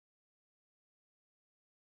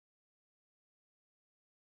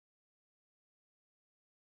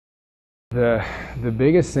The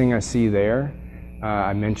biggest thing I see there,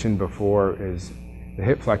 I mentioned before, is the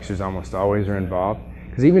hip flexors almost always are involved.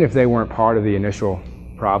 Because even if they weren't part of the initial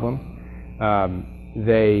problem,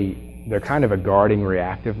 they're kind of a guarding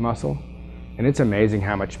reactive muscle. And it's amazing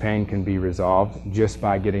how much pain can be resolved just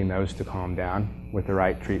by getting those to calm down with the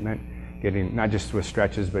right treatment. Getting, not just with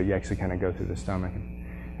stretches, but you actually kind of go through the stomach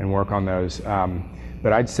and work on those.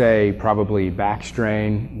 But I'd say probably back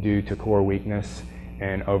strain due to core weakness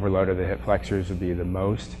and overload of the hip flexors would be the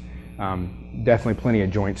most. Definitely plenty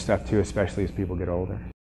of joint stuff too, especially as people get older.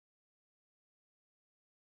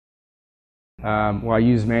 Well, I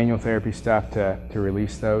use manual therapy stuff to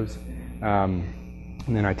release those.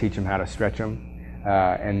 And then I teach them how to stretch them.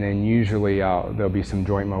 And then usually there'll be some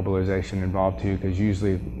joint mobilization involved too, because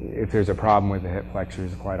usually if there's a problem with the hip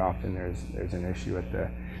flexors, quite often there's an issue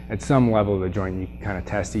at some level of the joint. You can kind of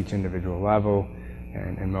test each individual level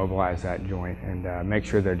and mobilize that joint and make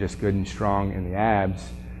sure they're just good and strong in the abs,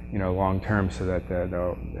 long term, so that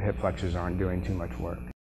the hip flexors aren't doing too much work.